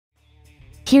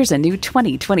Here's a new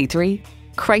 2023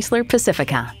 Chrysler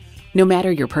Pacifica. No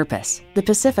matter your purpose, the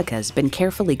Pacifica's been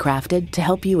carefully crafted to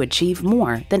help you achieve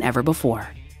more than ever before.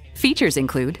 Features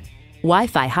include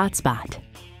Wi-Fi hotspot,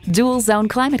 dual zone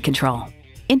climate control,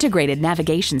 integrated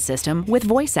navigation system with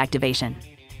voice activation,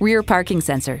 rear parking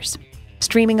sensors,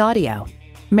 streaming audio,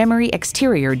 memory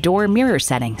exterior door mirror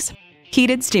settings,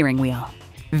 heated steering wheel,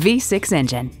 V6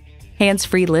 engine,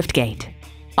 hands-free liftgate,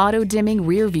 auto-dimming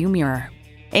rear view mirror,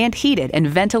 and heated and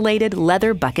ventilated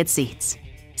leather bucket seats.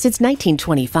 Since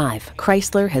 1925,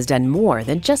 Chrysler has done more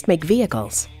than just make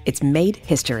vehicles. It's made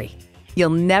history. You'll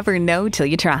never know till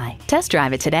you try. Test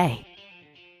drive it today.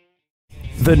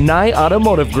 The Nye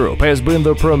Automotive Group has been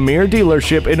the premier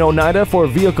dealership in Oneida for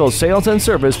vehicle sales and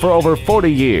service for over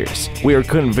 40 years. We are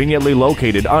conveniently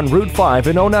located on Route 5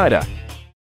 in Oneida.